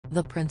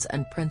The Prince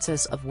and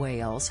Princess of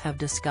Wales have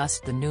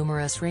discussed the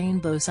numerous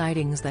rainbow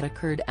sightings that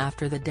occurred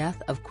after the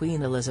death of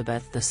Queen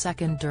Elizabeth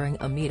II during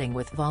a meeting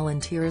with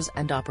volunteers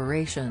and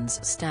operations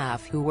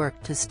staff who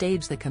worked to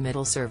stage the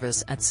committal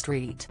service at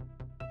St.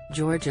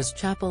 George's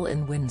Chapel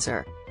in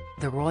Windsor.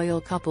 The royal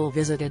couple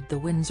visited the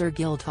Windsor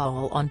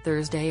Guildhall on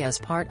Thursday as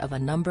part of a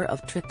number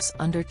of trips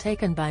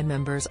undertaken by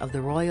members of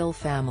the royal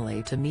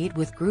family to meet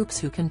with groups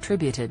who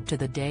contributed to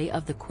the day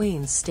of the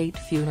Queen's state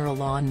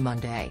funeral on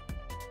Monday.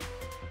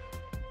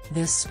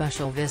 This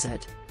special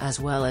visit, as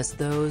well as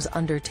those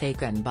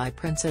undertaken by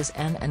Princess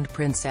Anne and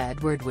Prince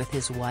Edward with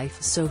his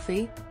wife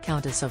Sophie,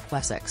 Countess of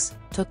Wessex,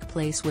 took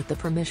place with the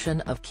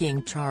permission of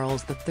King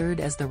Charles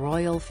III as the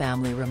royal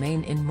family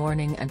remain in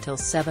mourning until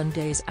 7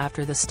 days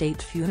after the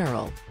state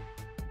funeral.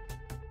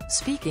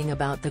 Speaking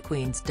about the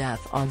Queen's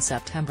death on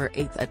September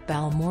 8 at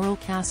Balmoral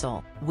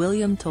Castle,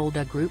 William told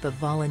a group of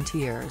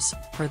volunteers,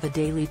 per the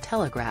Daily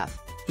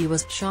Telegraph, he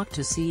was shocked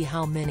to see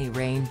how many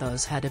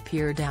rainbows had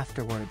appeared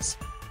afterwards.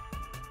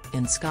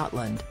 In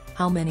Scotland,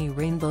 how many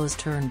rainbows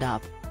turned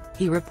up?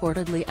 He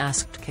reportedly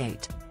asked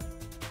Kate.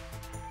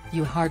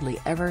 You hardly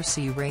ever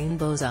see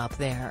rainbows up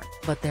there,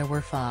 but there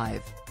were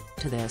 5.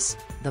 To this,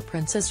 the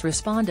princess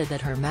responded that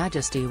Her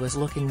Majesty was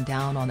looking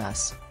down on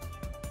us.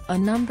 A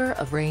number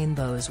of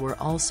rainbows were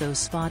also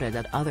spotted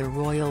at other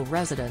royal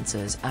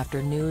residences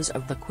after news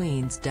of the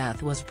Queen's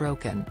death was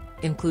broken,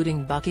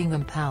 including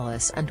Buckingham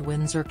Palace and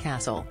Windsor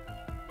Castle.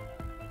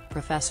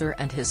 Professor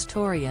and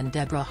historian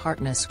Deborah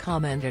Hartness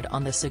commented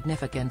on the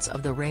significance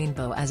of the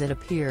rainbow as it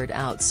appeared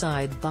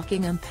outside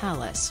Buckingham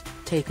Palace,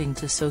 taking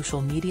to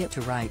social media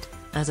to write,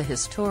 "As a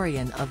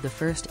historian of the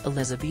First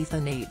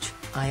Elizabethan age,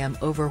 I am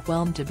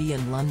overwhelmed to be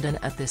in London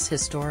at this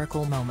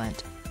historical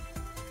moment.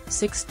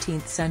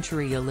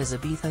 16th-century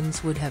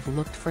Elizabethans would have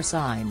looked for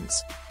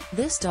signs.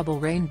 This double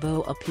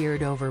rainbow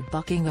appeared over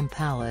Buckingham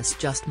Palace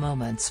just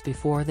moments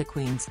before the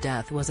Queen's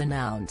death was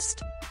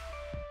announced."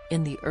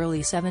 In the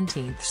early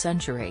 17th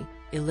century,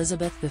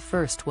 Elizabeth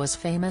I was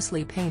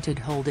famously painted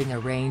holding a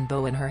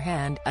rainbow in her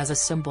hand as a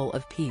symbol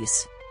of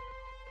peace.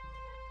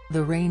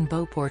 The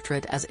rainbow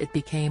portrait, as it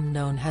became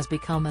known, has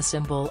become a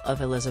symbol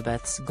of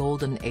Elizabeth's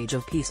golden age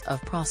of peace and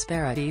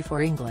prosperity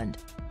for England.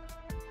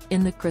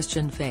 In the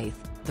Christian faith,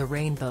 the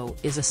rainbow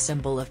is a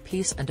symbol of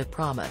peace and a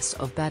promise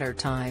of better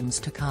times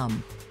to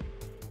come.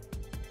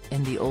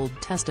 In the Old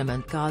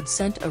Testament, God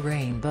sent a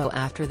rainbow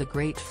after the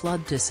Great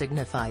Flood to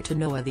signify to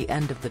Noah the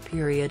end of the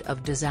period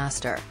of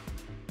disaster.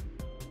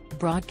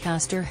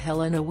 Broadcaster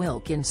Helena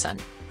Wilkinson,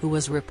 who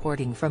was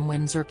reporting from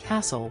Windsor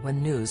Castle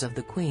when news of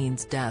the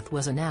Queen's death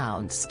was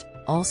announced,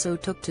 also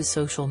took to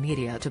social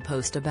media to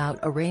post about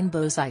a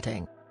rainbow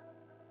sighting.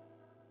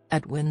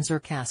 At Windsor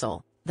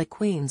Castle, the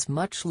Queen's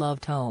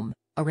much-loved home,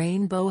 a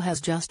rainbow has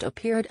just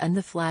appeared and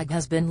the flag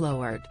has been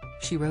lowered,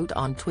 she wrote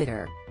on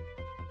Twitter.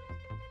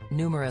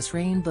 Numerous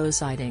rainbow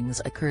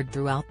sightings occurred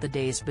throughout the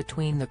days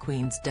between the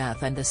Queen's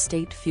death and the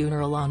state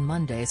funeral on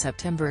Monday,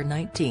 September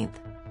 19.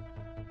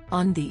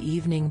 On the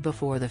evening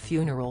before the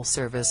funeral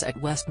service at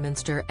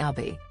Westminster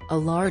Abbey, a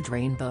large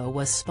rainbow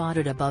was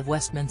spotted above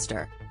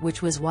Westminster,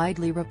 which was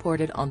widely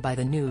reported on by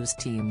the news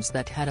teams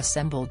that had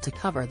assembled to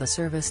cover the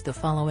service the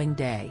following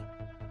day.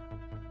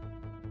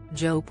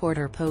 Joe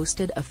Porter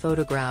posted a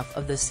photograph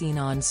of the scene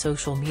on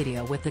social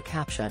media with the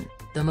caption,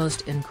 "The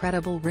most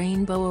incredible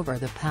rainbow over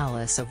the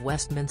Palace of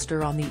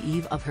Westminster on the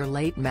eve of Her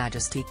late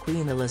Majesty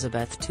Queen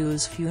Elizabeth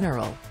II's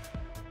funeral."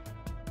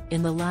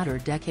 In the latter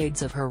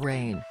decades of her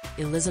reign,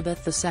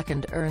 Elizabeth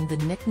II earned the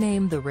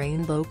nickname the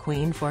Rainbow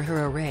Queen for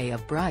her array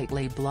of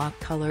brightly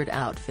block-colored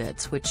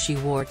outfits which she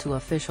wore to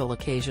official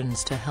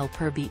occasions to help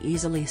her be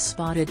easily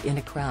spotted in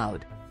a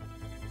crowd.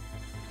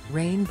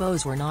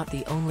 Rainbows were not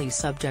the only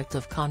subject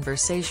of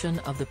conversation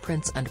of the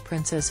Prince and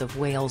Princess of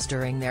Wales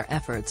during their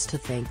efforts to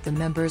thank the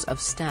members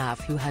of staff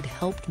who had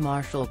helped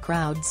marshal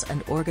crowds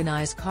and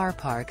organize car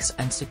parks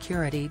and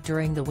security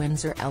during the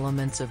Windsor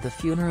elements of the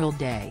funeral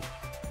day.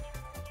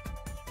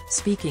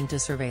 Speaking to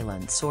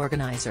surveillance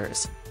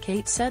organizers,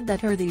 Kate said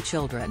that her three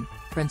children,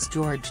 Prince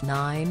George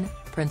 9,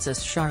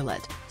 Princess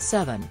Charlotte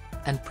 7,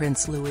 and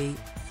Prince Louis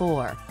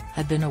 4,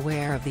 had been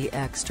aware of the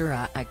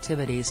extra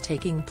activities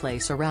taking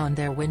place around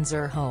their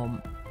Windsor home.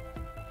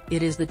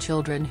 "It is the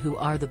children who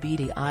are the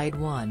beady-eyed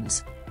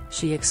ones,"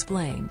 she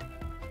explained.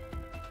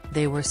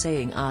 "They were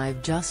saying,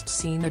 'I've just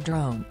seen a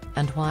drone,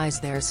 and why's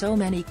there so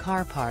many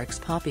car parks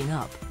popping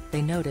up,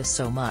 they notice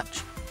so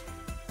much.'"